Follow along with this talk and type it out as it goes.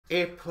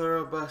E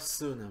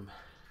pluribus unum.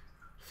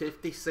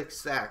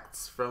 56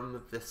 acts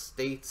from the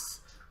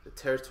states, the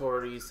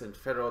territories, and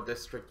federal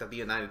district of the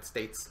United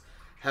States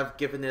have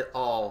given it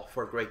all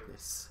for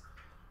greatness.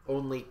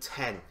 Only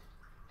 10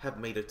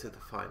 have made it to the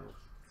final.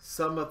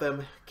 Some of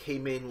them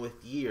came in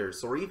with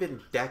years or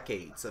even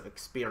decades of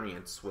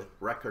experience with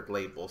record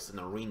labels and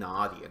arena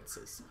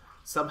audiences.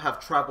 Some have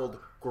traveled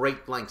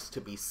great lengths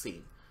to be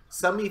seen.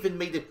 Some even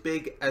made it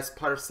big as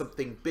part of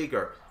something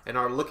bigger and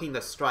are looking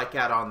to strike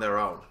out on their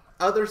own.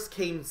 Others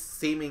came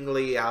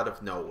seemingly out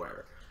of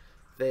nowhere.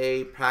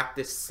 They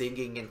practiced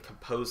singing and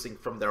composing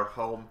from their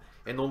home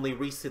and only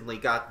recently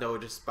got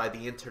noticed by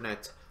the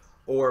internet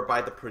or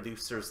by the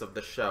producers of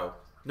the show.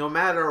 No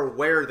matter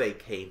where they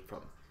came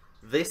from,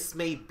 this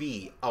may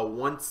be a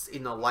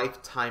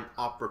once-in-a-lifetime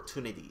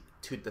opportunity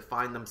to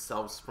define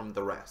themselves from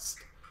the rest.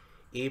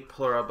 E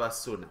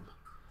pluribus unum.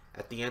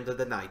 At the end of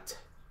the night,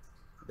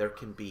 there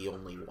can be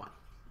only one.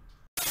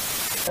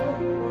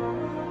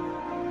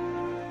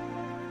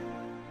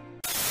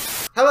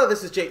 Hello,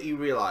 this is J.E.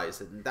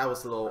 Realize, and that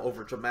was a little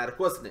overdramatic,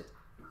 wasn't it?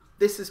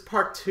 This is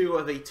part 2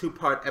 of a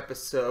 2-part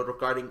episode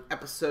regarding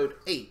episode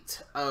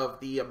 8 of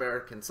the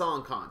American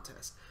Song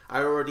Contest. I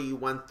already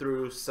went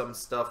through some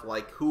stuff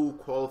like who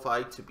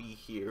qualified to be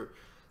here,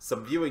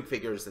 some viewing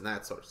figures, and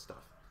that sort of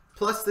stuff.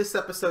 Plus, this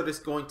episode is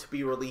going to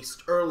be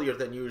released earlier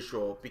than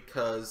usual,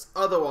 because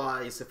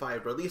otherwise, if I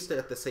had released it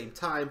at the same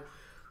time,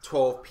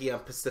 12 p.m.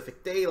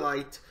 Pacific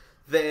Daylight,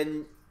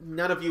 then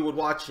none of you would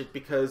watch it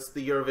because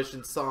the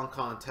Eurovision Song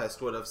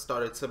Contest would have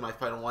started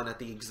semi-final 1 at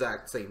the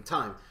exact same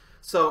time.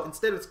 So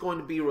instead it's going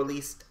to be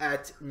released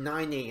at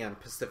 9 a.m.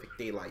 Pacific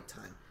Daylight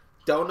Time.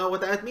 Don't know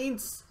what that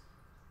means?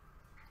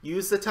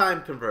 Use the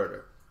time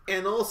converter.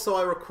 And also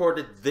I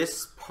recorded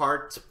this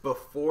part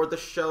before the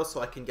show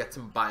so I can get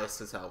some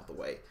biases out of the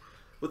way.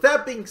 With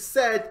that being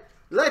said,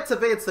 let's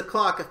advance the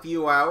clock a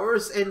few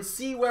hours and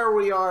see where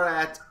we are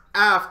at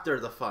after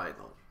the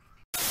final.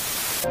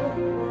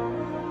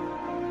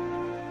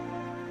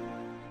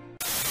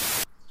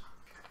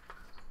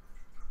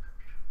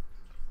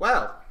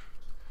 Well,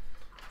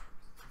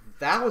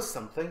 that was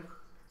something.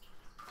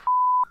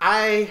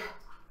 I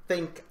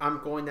think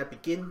I'm going to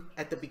begin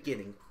at the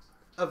beginning.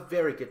 A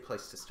very good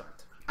place to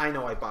start. I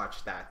know I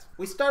botched that.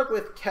 We start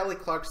with Kelly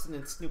Clarkson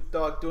and Snoop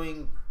Dogg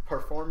doing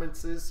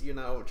performances, you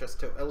know, just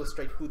to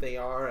illustrate who they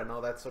are and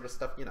all that sort of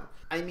stuff, you know.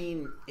 I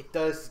mean, it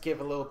does give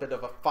a little bit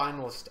of a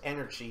finalist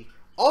energy.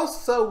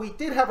 Also, we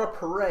did have a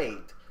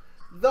parade,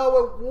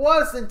 though it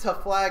wasn't a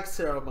flag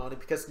ceremony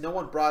because no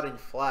one brought in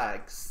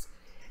flags.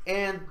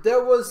 And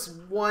there was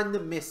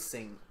one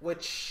missing,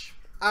 which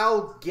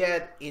I'll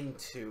get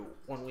into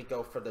when we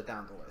go further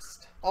down the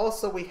list.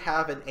 Also, we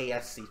have an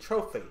ASC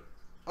trophy.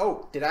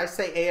 Oh, did I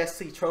say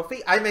ASC trophy?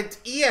 I meant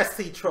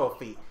ESC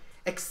trophy,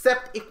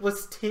 except it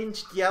was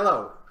tinged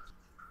yellow.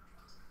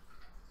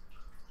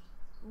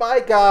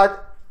 My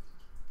God,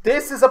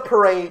 this is a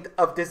parade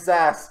of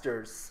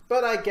disasters.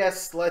 But I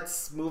guess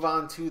let's move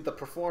on to the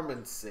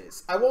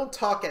performances. I won't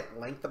talk at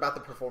length about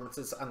the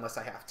performances unless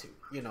I have to.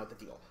 You know the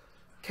deal.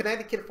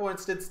 Connecticut, for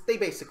instance, they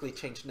basically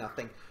changed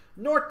nothing.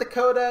 North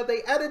Dakota,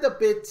 they added a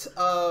bit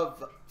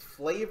of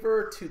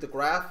flavor to the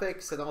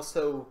graphics and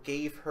also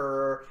gave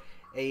her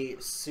a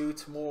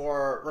suit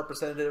more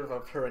representative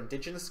of her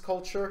indigenous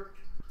culture.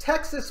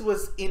 Texas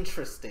was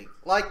interesting.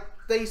 Like,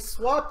 they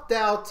swapped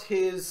out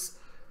his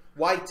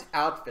white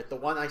outfit, the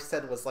one I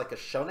said was like a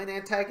shonen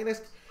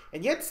antagonist,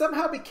 and yet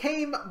somehow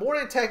became more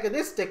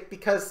antagonistic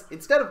because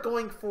instead of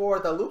going for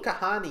the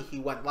Lukahani he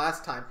went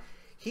last time,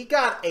 he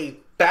got a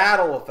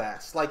battle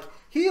vest. Like,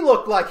 he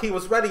looked like he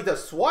was ready to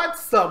swat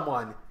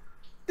someone.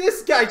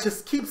 This guy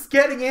just keeps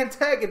getting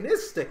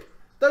antagonistic,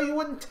 though you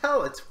wouldn't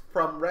tell it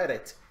from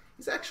Reddit.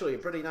 He's actually a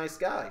pretty nice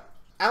guy.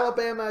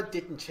 Alabama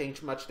didn't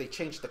change much. They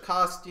changed the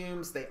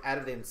costumes, they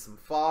added in some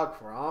fog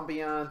for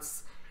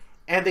ambiance,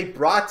 and they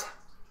brought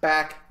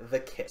back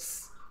the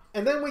kiss.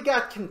 And then we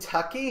got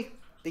Kentucky.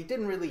 They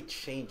didn't really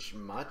change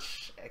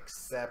much,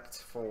 except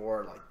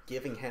for like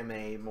giving him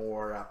a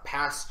more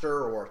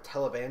pastor or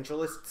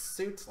televangelist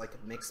suit, like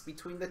a mix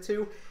between the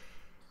two.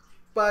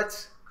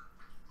 But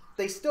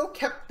they still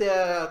kept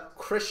the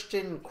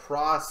Christian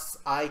cross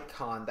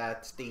icon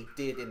that they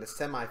did in the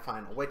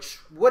semifinal, which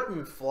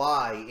wouldn't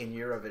fly in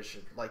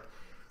Eurovision. Like,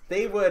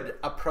 they would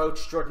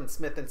approach Jordan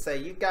Smith and say,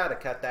 you gotta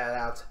cut that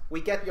out.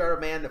 We get you're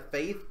a man of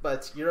faith,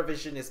 but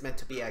Eurovision is meant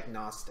to be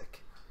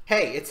agnostic.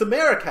 Hey, it's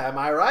America, am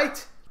I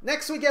right?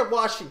 Next we get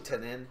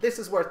Washington, and this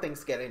is where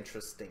things get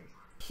interesting.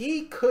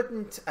 He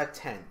couldn't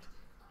attend,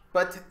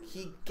 but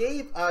he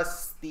gave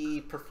us the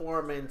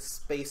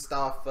performance based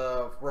off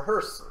of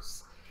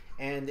rehearsals.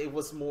 And it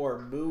was more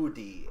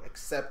moody,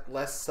 except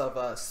less of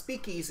a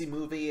speakeasy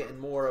movie and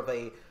more of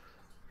a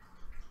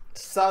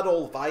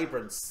subtle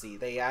vibrancy.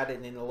 They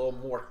added in a little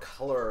more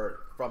color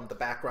from the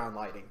background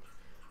lighting.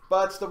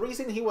 But the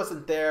reason he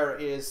wasn't there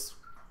is,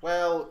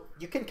 well,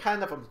 you can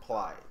kind of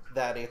imply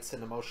that it's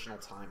an emotional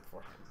time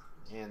for him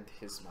and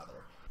his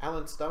mother.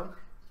 Alan Stone,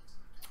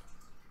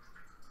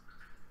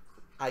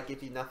 I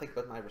give you nothing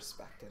but my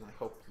respect, and I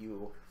hope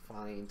you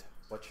find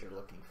what you're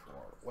looking for,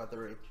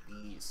 whether it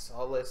be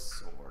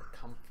solace or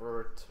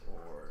comfort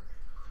or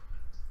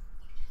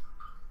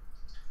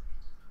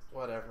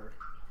whatever.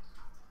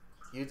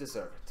 You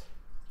deserve it.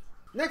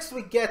 Next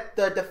we get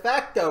the de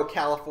facto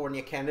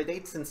California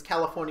candidate, since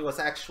California was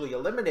actually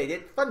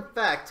eliminated. Fun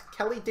fact,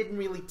 Kelly didn't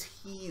really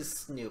tease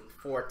Snoop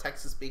for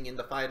Texas being in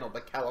the final,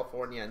 but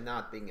California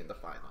not being in the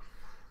final.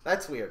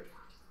 That's weird.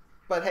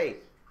 But hey,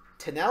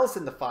 Tanel's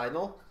in the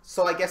final,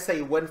 so I guess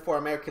a win for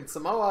American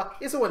Samoa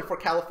is a win for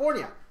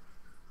California.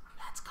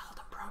 That's called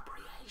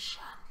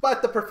appropriation.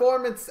 But the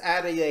performance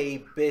added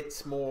a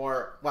bit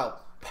more,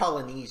 well,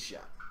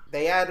 Polynesia.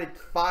 They added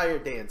fire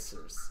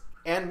dancers.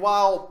 And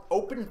while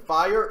open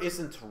fire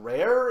isn't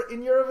rare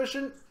in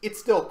Eurovision, it's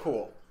still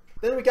cool.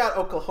 Then we got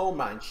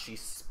Oklahoma, and she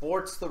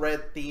sports the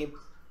red theme,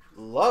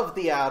 love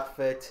the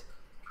outfit,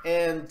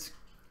 and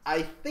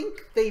I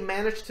think they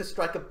managed to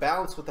strike a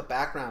balance with the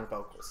background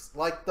vocals.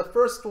 Like the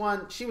first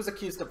one, she was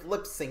accused of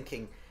lip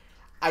syncing.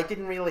 I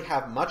didn't really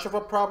have much of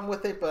a problem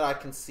with it, but I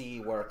can see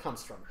where it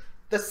comes from.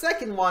 The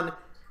second one,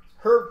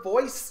 her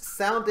voice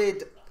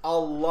sounded a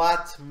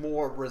lot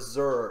more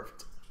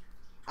reserved.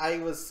 I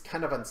was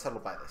kind of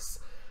unsettled by this.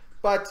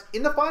 But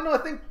in the final, I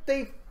think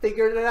they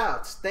figured it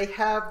out. They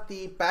have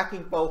the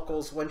backing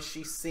vocals when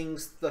she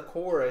sings the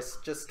chorus,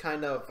 just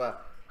kind of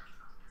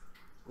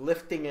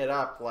lifting it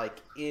up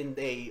like in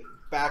a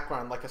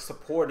background, like a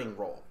supporting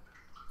role.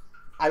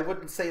 I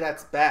wouldn't say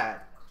that's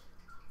bad.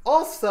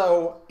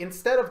 Also,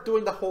 instead of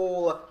doing the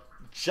whole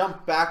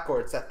jump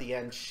backwards at the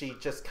end, she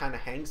just kind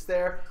of hangs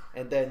there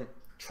and then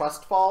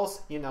trust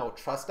falls, you know,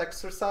 trust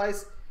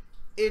exercise.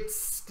 It's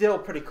still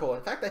pretty cool.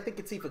 In fact, I think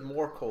it's even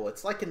more cool.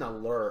 It's like an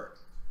allure.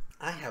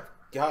 I have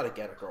got to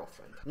get a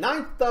girlfriend.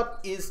 Ninth up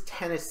is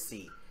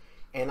Tennessee.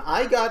 And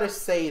I gotta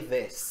say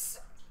this.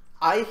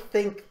 I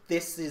think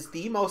this is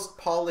the most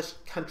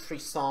polished country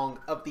song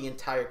of the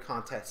entire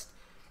contest.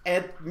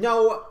 And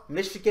no,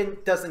 Michigan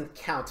doesn't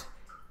count.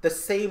 The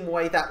same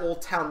way that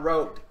Old Town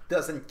Road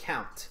doesn't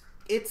count.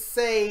 It's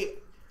a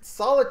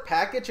solid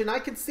package, and I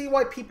can see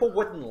why people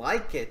wouldn't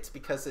like it,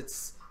 because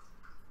it's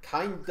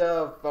kind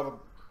of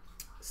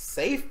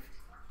safe,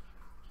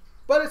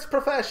 but it's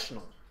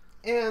professional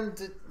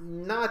and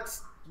not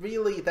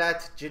really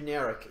that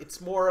generic.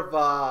 It's more of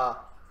a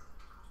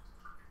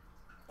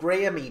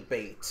Grammy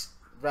bait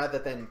rather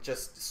than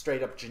just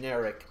straight up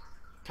generic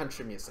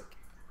country music,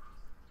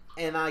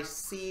 and I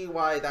see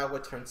why that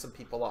would turn some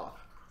people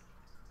off,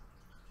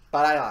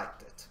 but I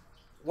liked it.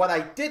 What I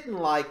didn't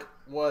like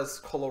was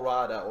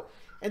Colorado,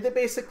 and they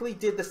basically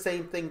did the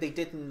same thing they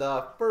did in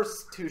the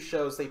first two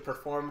shows they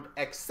performed,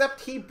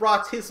 except he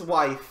brought his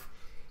wife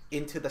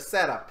into the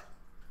setup.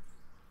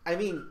 I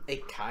mean,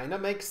 it kind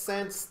of makes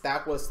sense.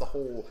 That was the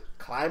whole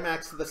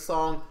climax of the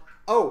song.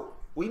 Oh,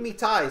 we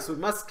meet eyes. We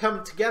must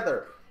come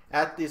together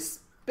at this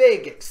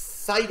big,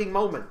 exciting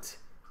moment.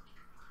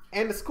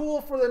 And it's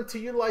cool for them to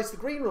utilize the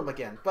green room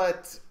again,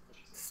 but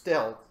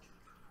still,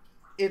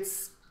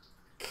 it's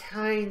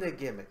kind of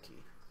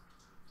gimmicky.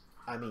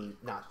 I mean,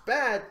 not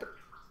bad, but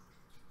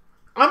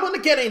I'm going to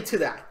get into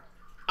that.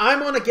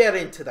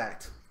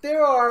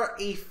 There are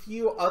a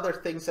few other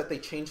things that they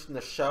changed in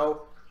the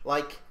show,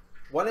 like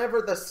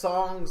whenever the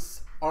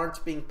songs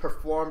aren't being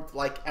performed,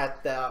 like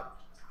at the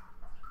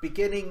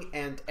beginning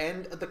and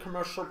end of the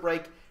commercial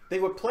break, they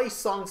would play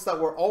songs that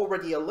were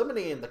already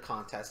eliminated in the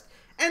contest.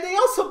 And they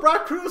also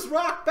brought Cruz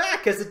Rock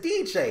back as a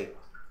DJ.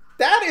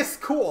 That is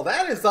cool.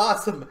 That is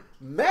awesome.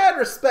 Mad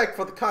respect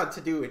for the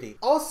continuity.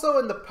 Also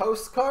in the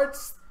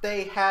postcards,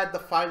 they had the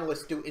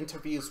finalists do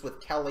interviews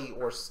with Kelly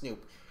or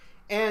Snoop.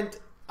 And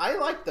I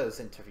like those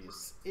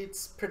interviews.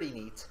 It's pretty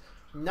neat.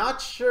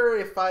 Not sure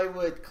if I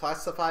would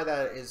classify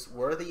that as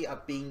worthy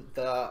of being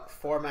the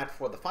format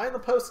for the final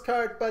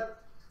postcard,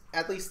 but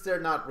at least they're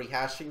not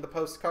rehashing the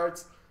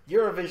postcards.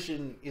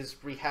 Eurovision is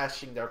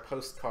rehashing their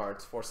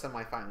postcards for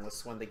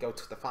semifinalists when they go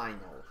to the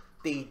final.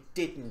 They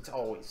didn't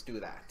always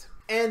do that.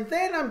 And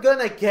then I'm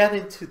gonna get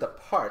into the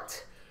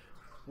part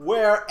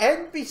where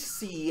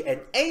NBC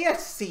and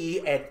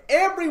ASC and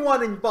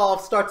everyone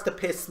involved starts to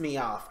piss me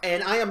off.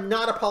 And I am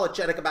not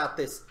apologetic about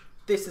this.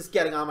 This is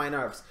getting on my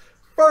nerves.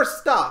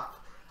 First off,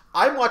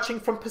 I'm watching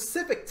from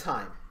Pacific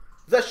time.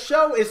 The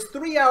show is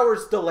 3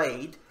 hours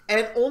delayed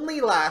and only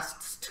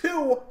lasts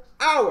 2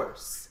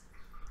 hours.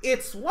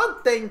 It's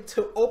one thing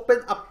to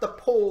open up the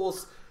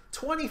polls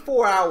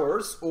 24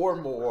 hours or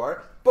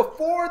more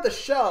before the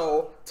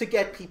show to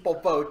get people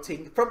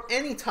voting from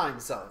any time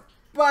zone.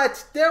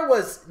 But there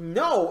was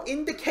no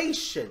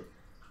indication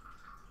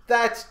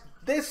that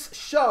this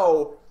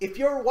show, if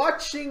you're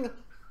watching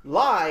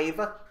live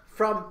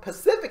from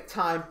Pacific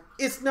time,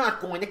 is not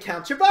going to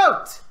count your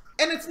vote.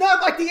 And it's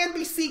not like the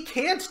NBC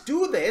can't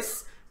do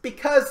this,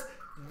 because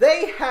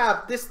they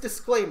have this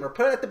disclaimer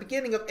put at the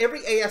beginning of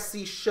every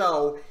ASC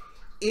show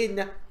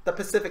in the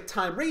Pacific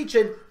time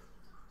region,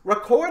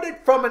 recorded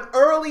from an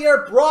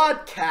earlier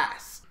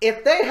broadcast.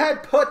 If they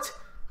had put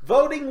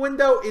voting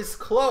window is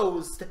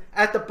closed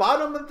at the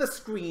bottom of the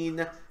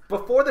screen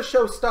before the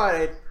show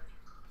started,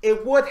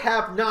 it would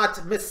have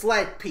not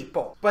misled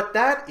people. But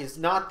that is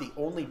not the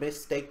only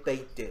mistake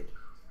they did.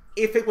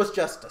 If it was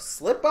just a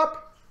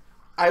slip-up,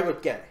 I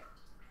would get it.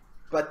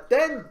 But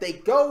then they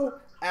go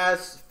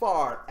as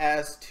far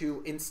as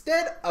to,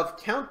 instead of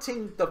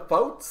counting the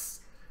votes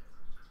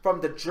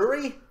from the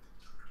jury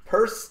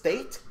per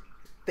state,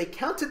 they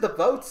counted the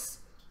votes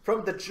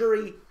from the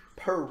jury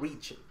per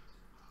region.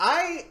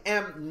 I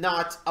am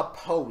not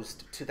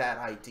opposed to that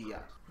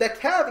idea. The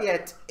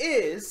caveat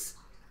is,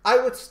 I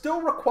would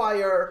still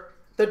require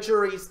the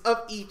juries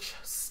of each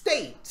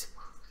state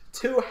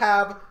to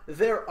have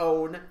their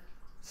own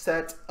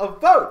set of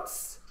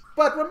votes.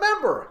 But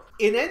remember,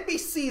 in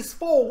NBC's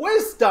full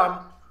wisdom,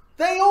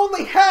 they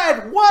only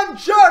had one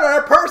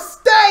juror per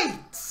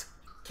state!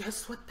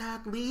 Guess what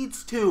that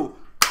leads to?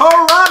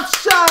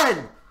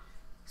 Corruption!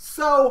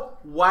 So,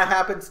 what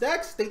happens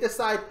next? They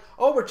decide,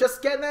 oh, we're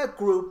just getting a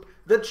group,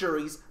 the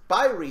juries,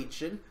 by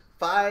region,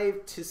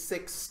 5 to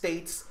 6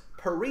 states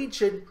per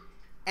region,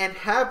 and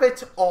have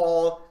it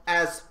all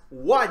as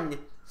one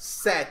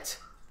set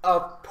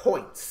of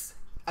points.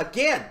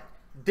 Again,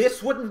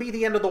 this wouldn't be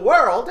the end of the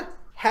world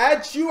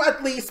had you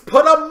at least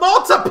put a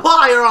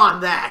multiplier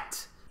on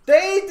that.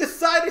 They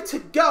decided to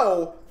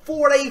go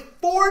for a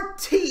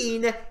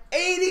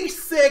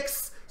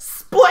 1486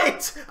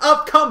 split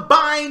of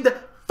combined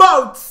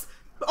votes,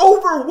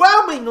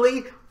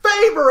 overwhelmingly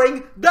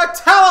favoring the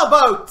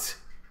televote.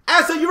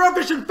 As a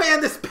Eurovision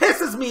fan, this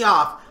pisses me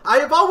off. I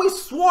have always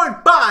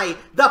sworn by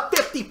the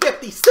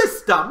 50-50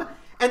 system,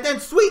 and then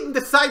Sweden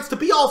decides to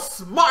be all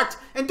smart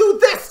and do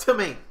this to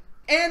me.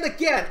 And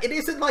again, it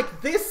isn't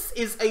like this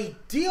is a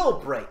deal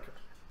breaker.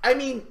 I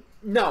mean,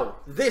 no,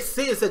 this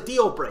is a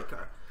deal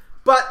breaker.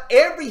 But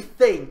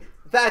everything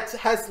that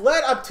has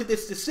led up to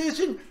this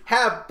decision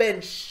have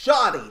been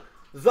shoddy.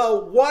 The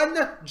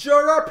one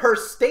juror per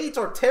state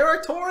or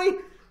territory,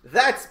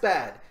 that's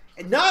bad.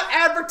 And not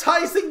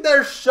advertising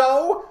their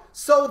show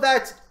so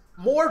that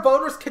more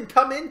voters can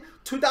come in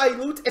to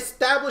dilute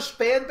established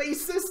fan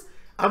bases,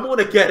 I'm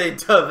gonna get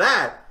into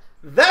that.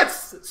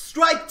 That's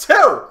strike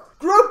 2.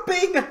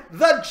 Grouping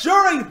the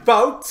jury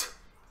vote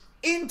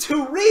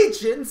into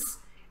regions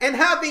and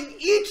having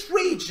each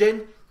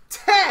region,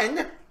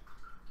 10,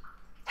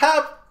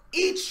 have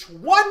each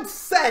one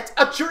set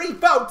of jury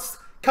votes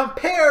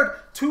compared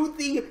to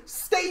the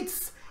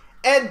states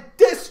and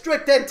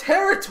district and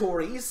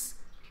territories,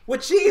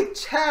 which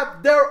each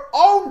have their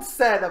own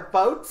set of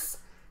votes,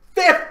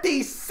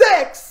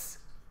 56,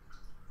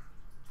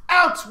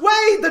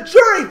 outweigh the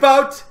jury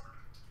vote.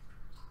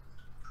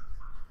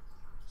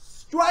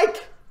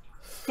 Strike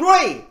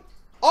 3.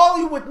 All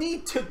you would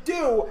need to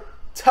do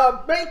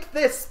to make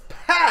this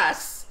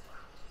pass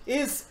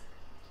is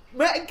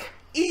make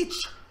each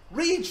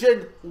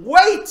region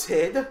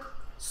weighted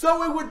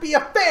so it would be a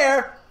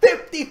fair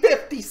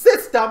 50-50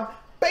 system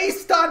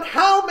based on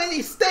how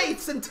many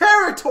states and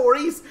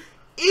territories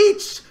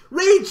each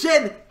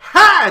region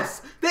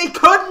has. They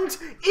couldn't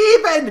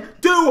even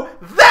do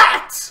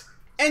that!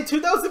 And to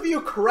those of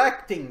you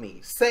correcting me,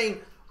 saying,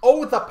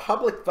 oh, the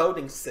public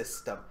voting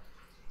system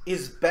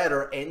is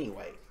better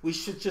anyway, we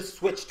should just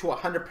switch to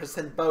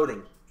 100%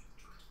 voting.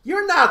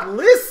 You're not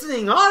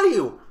listening, are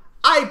you?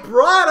 I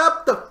brought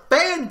up the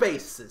fan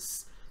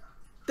bases.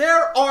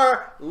 There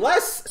are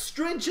less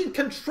stringent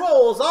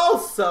controls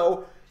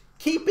also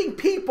keeping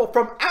people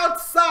from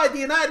outside the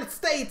United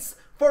States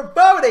for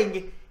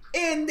voting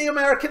in the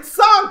American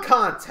Song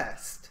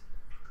Contest.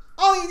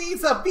 All you need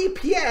is a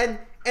VPN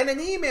and an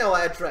email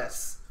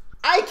address.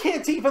 I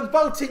can't even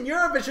vote in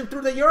Eurovision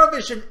through the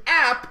Eurovision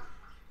app,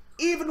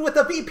 even with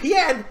a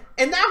VPN,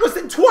 and that was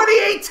in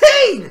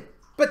 2018!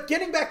 But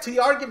getting back to the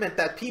argument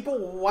that people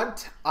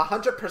want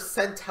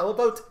 100%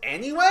 televote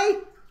anyway?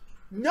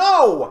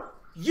 No!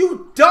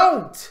 You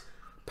don't!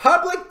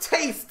 Public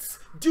tastes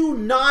do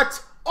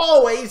not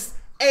always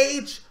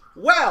age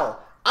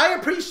well. I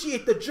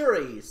appreciate the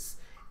juries,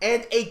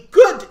 and a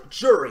good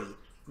jury,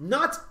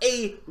 not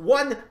a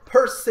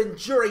one-person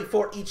jury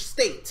for each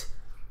state,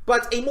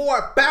 but a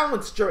more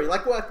balanced jury,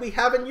 like what we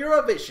have in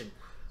Eurovision.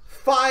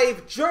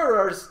 5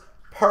 jurors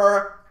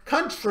per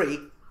country.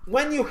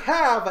 When you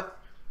have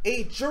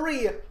a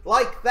jury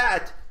like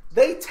that,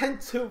 they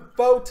tend to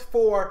vote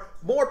for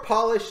more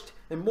polished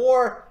and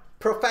more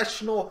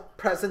professional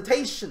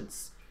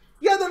presentations.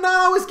 Yeah, they're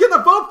not always going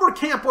to vote for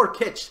Camp or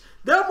Kitsch.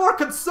 They're more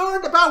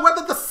concerned about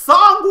whether the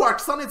song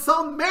works on its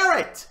own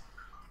merit.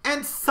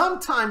 And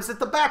sometimes if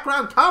the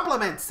background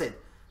complements it.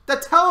 The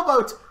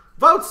televote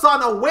votes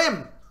on a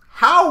whim.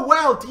 How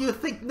well do you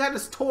think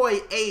Netta's Toy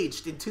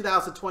aged in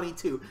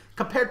 2022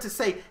 compared to,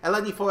 say,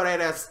 Eleni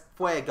Ferreira's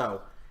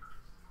Fuego?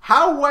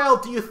 How well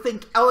do you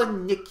think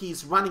Ellen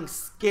Nicky's Running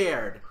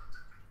Scared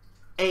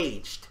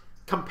aged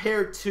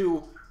compared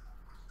to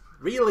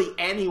really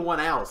anyone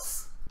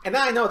else? And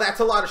I know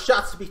that's a lot of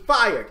shots to be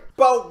fired,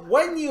 but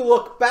when you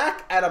look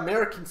back at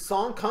American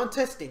Song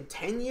Contest in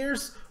 10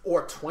 years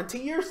or 20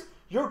 years,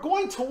 you're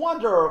going to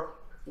wonder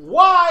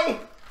why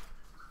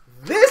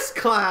this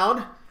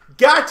clown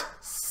got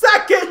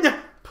second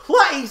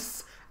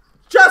place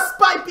just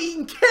by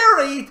being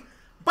carried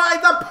by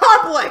the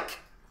public.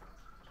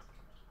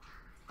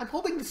 I'm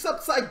holding this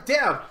upside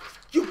down.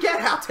 You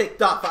get how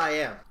ticked off I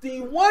am.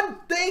 The one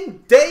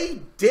thing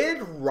they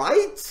did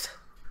right,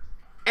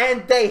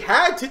 and they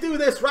had to do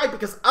this right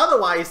because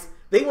otherwise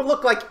they would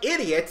look like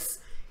idiots,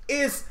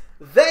 is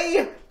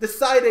they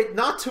decided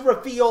not to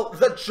reveal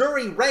the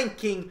jury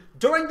ranking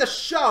during the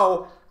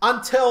show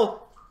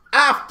until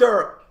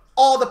after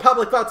all the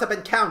public votes have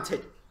been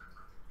counted.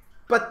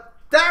 But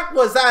that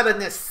was out of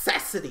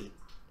necessity.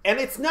 And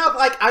it's not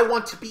like I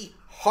want to be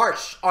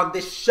harsh on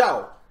this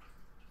show,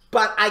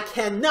 but I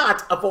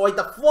cannot avoid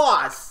the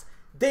flaws.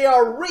 They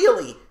are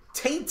really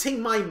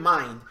tainting my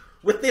mind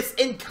with this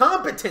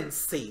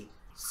incompetency.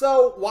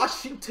 So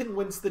Washington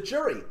wins the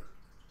jury.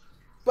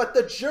 But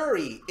the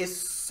jury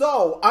is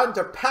so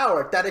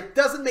underpowered that it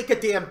doesn't make a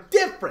damn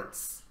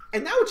difference.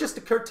 And now it just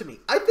occurred to me,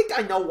 I think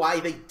I know why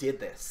they did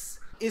this.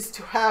 Is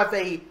to have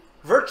a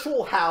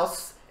virtual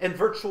House and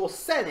virtual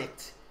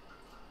Senate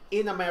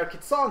in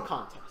American Song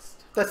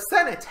Contest. The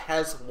Senate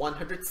has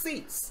 100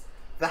 seats.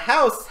 The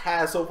House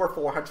has over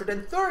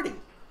 430.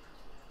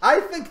 I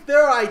think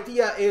their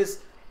idea is,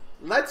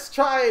 let's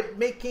try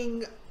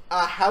making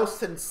a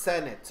House and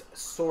Senate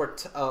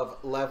sort of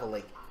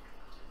leveling.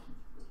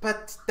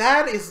 But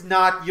that is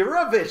not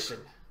Eurovision.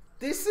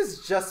 This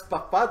is just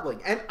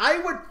befuddling. And I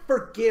would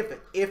forgive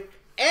it if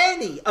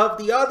any of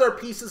the other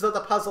pieces of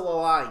the puzzle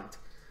aligned.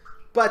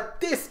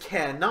 But this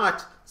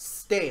cannot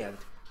stand.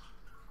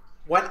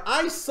 When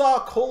I saw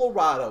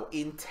Colorado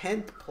in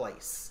 10th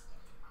place,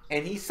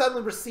 and he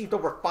suddenly received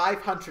over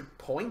 500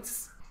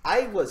 points,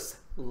 I was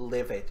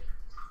livid.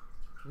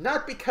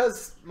 Not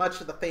because much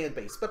of the fan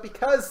base, but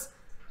because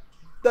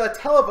the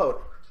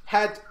televote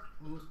had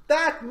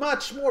that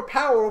much more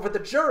power over the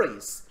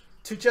juries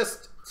to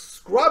just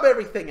scrub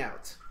everything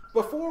out.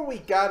 Before we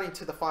got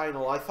into the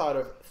final, I thought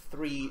of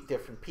 3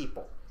 different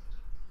people.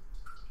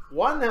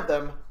 One of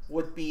them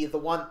would be the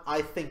one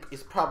I think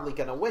is probably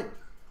going to win,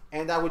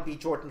 and that would be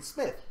Jordan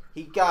Smith.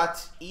 He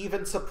got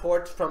even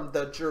support from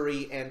the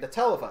jury and the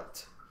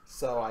televote,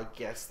 so I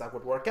guess that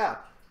would work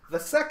out. The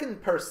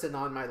second person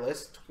on my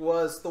list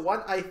was the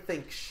one I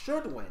think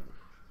should win,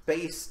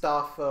 based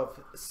off of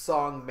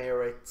song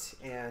merit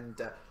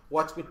and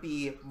what would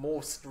be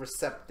most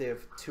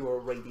receptive to a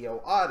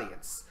radio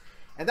audience.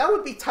 And that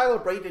would be Tyler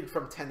Braden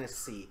from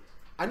Tennessee.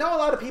 I know a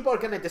lot of people are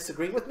going to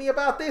disagree with me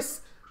about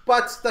this,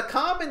 but the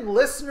common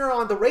listener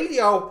on the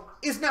radio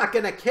is not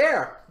going to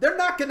care. They're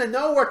not going to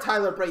know where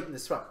Tyler Braden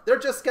is from. They're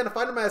just going to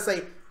find him as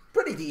a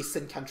pretty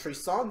decent country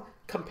song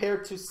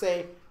compared to,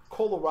 say,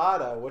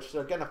 Colorado, which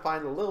they're going to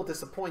find a little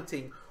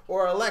disappointing,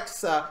 or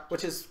Alexa,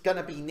 which is going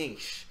to be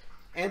niche.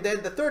 And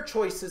then the third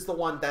choice is the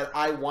one that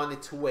I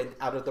wanted to win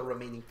out of the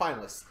remaining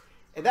finalists,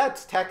 and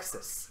that's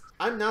Texas.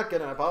 I'm not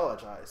going to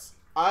apologize.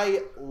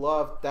 I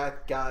love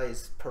that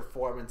guy's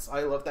performance.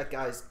 I love that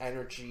guy's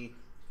energy,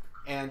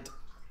 and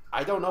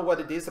I don't know what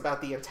it is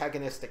about the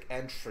antagonistic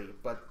entry,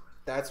 but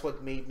that's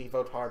what made me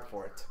vote hard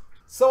for it.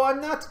 So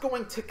I'm not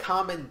going to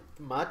comment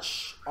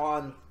much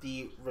on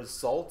the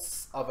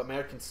results of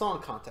American Song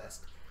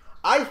Contest.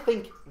 I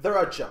think they're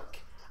a joke.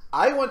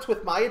 I went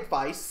with my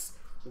advice,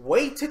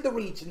 weighted the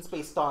regions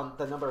based on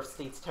the number of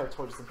states,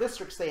 territories, and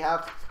districts they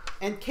have,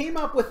 and came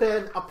up with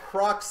an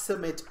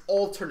approximate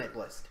alternate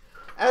list.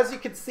 As you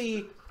can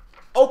see,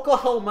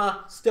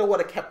 Oklahoma still would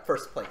have kept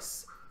first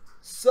place.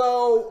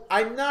 So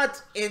I'm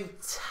not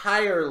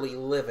entirely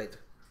livid.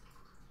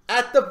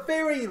 At the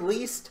very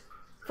least,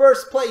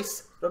 first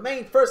place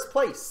remained first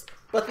place.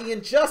 But the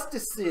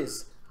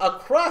injustices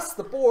across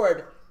the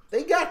board,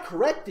 they got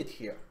corrected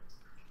here.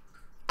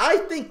 I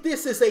think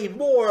this is a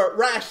more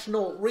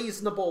rational,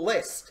 reasonable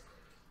list,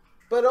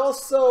 but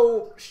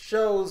also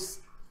shows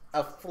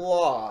a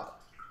flaw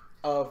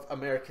of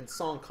American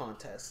Song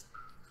Contest.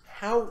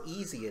 How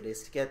easy it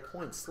is to get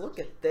points. Look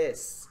at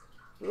this.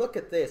 Look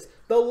at this.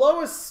 The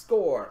lowest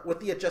score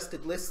with the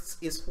adjusted lists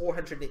is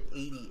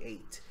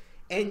 488.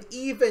 And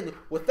even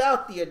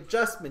without the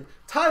adjustment,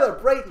 Tyler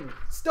Braden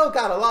still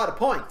got a lot of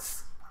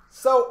points.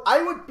 So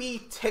I would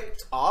be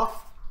ticked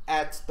off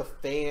at the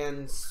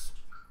fans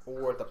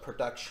or the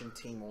production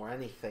team or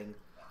anything.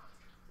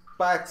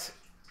 But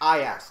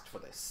I asked for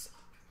this.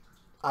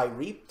 I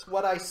reaped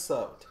what I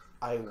sowed.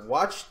 I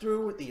watched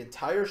through the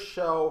entire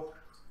show,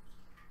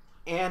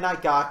 and I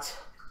got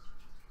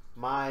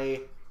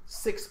my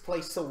 6th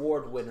place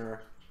award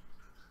winner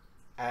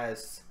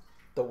as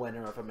the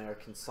winner of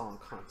American Song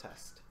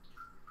Contest.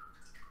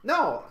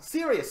 No,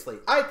 seriously,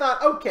 I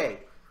thought,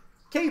 okay,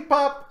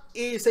 K-pop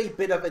is a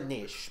bit of a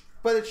niche,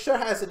 but it sure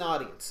has an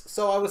audience.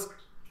 So I was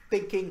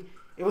thinking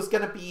it was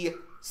going to be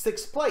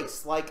 6th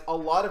place, like a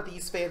lot of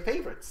these fan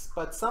favorites.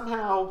 But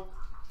somehow,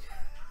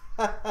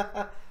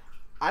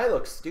 I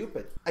look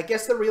stupid. I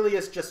guess there really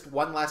is just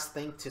one last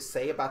thing to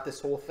say about this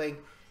whole thing.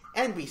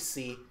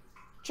 NBC,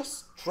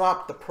 just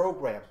drop the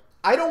program.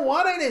 I don't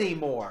want it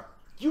anymore.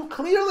 You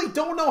clearly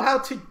don't know how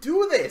to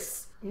do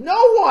this.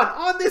 No one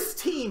on this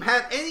team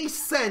had any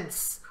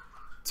sense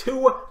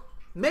to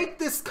make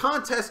this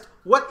contest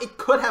what it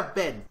could have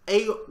been.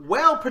 A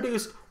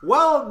well-produced,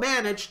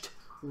 well-managed,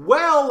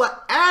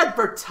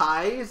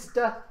 well-advertised,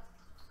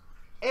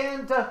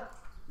 and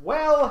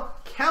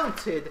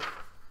well-counted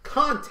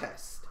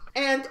contest.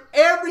 And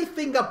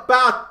everything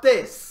about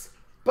this,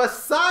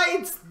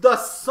 besides the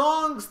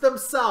songs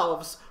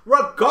themselves,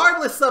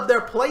 regardless of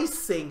their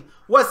placing,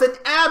 was an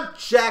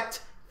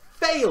abject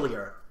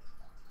failure.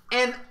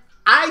 And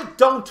I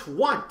don't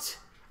want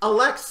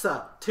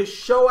Alexa to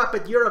show up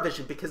at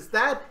Eurovision because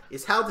that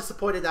is how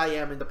disappointed I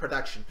am in the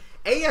production.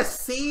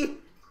 ASC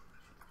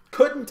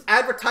couldn't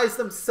advertise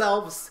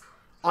themselves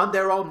on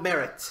their own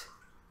merit,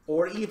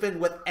 or even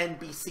with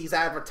NBC's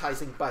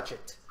advertising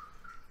budget.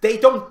 They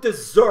don't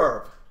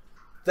deserve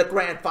the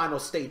grand final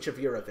stage of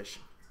Eurovision.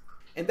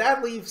 And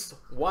that leaves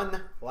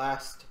one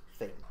last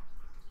thing.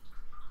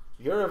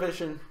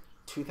 Eurovision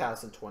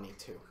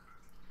 2022.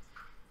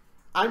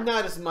 I'm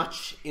not as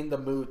much in the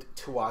mood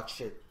to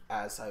watch it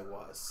as I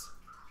was.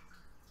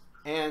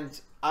 And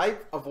I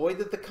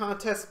avoided the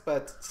contest,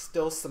 but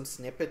still some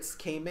snippets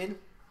came in.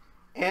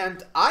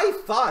 And I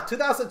thought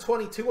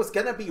 2022 was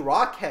going to be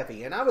rock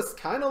heavy, and I was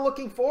kind of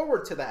looking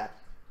forward to that.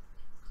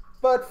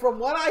 But from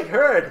what I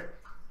heard,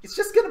 it's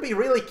just going to be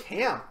really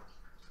camp.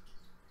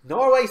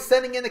 Norway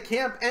sending in a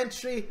camp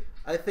entry.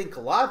 I think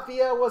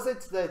Latvia was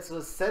it that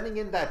was sending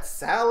in that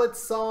salad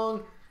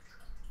song.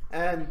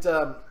 And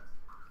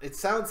it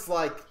sounds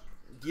like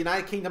the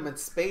United Kingdom and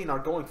Spain are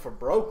going for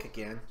broke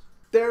again.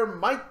 There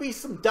might be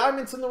some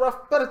diamonds in the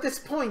rough, but at this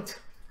point,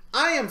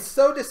 I am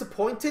so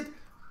disappointed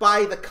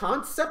by the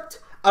concept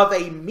of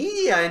a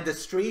media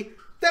industry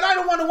that I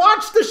don't want to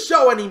watch the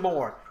show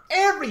anymore.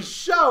 Every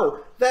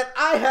show that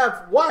I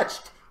have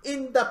watched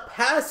in the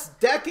past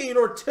decade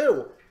or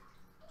two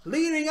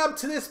leading up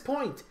to this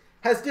point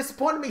has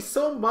disappointed me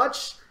so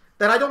much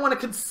that I don't want to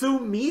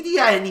consume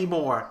media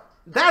anymore.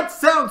 That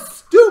sounds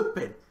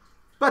stupid,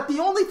 but the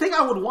only thing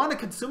I would want to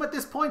consume at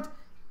this point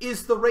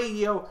is the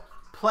radio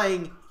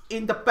playing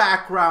in the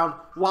background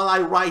while I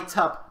write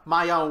up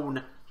my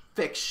own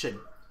fiction.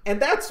 And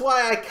that's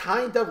why I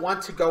kind of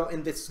want to go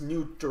in this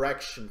new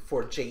direction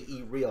for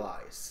JE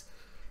Realize.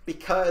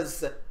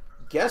 Because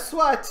guess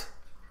what?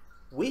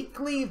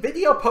 Weekly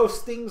video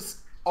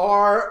postings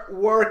are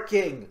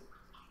working.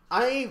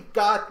 I've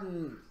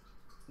gotten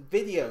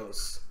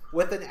videos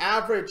with an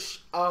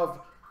average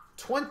of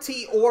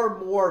 20 or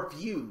more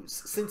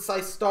views since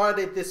I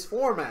started this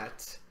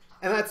format.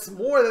 And that's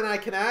more than I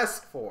can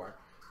ask for.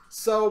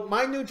 So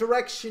my new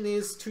direction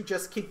is to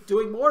just keep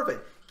doing more of it.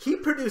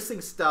 Keep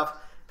producing stuff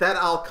that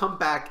I'll come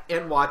back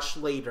and watch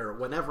later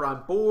whenever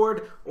I'm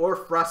bored or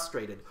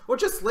frustrated, or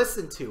just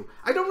listen to.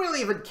 I don't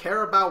really even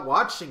care about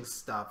watching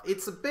stuff.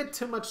 It's a bit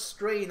too much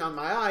strain on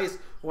my eyes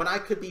when I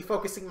could be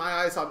focusing my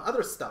eyes on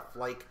other stuff,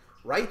 like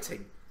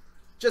writing.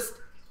 Just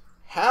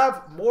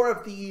have more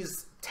of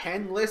these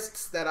 10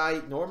 lists that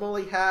I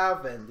normally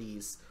have, and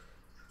these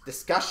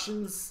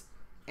discussions,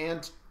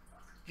 and,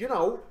 you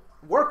know,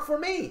 work for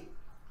me.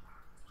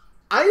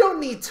 I don't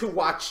need to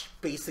watch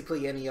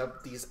basically any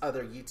of these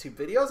other YouTube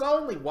videos. I'll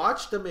only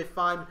watch them if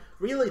I'm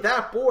really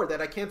that bored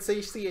that I can't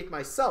satiate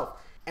myself.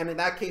 And in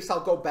that case, I'll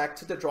go back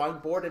to the drawing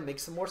board and make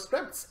some more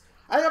scripts.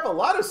 I have a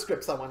lot of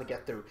scripts I want to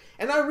get through.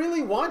 And I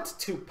really want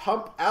to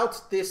pump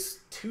out this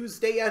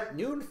Tuesday at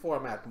noon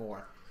format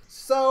more.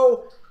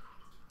 So,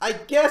 I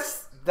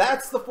guess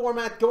that's the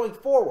format going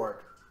forward.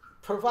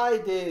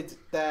 Provided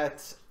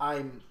that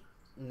I'm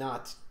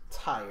not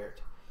tired.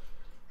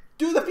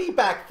 Do the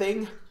feedback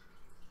thing.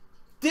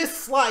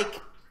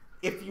 Dislike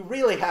if you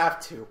really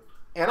have to.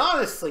 And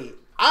honestly,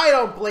 I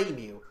don't blame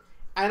you.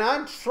 And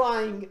I'm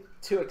trying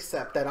to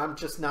accept that I'm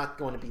just not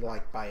going to be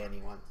liked by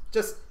anyone.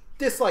 Just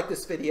dislike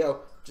this video.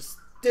 Just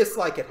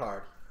dislike it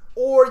hard.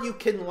 Or you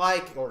can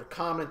like or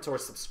comment or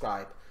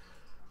subscribe.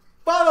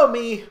 Follow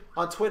me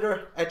on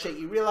Twitter at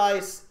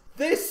JERealize.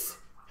 This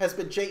has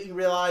been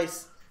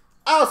JERealize.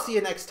 I'll see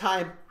you next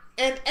time.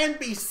 And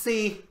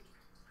NBC,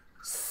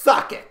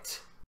 suck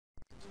it.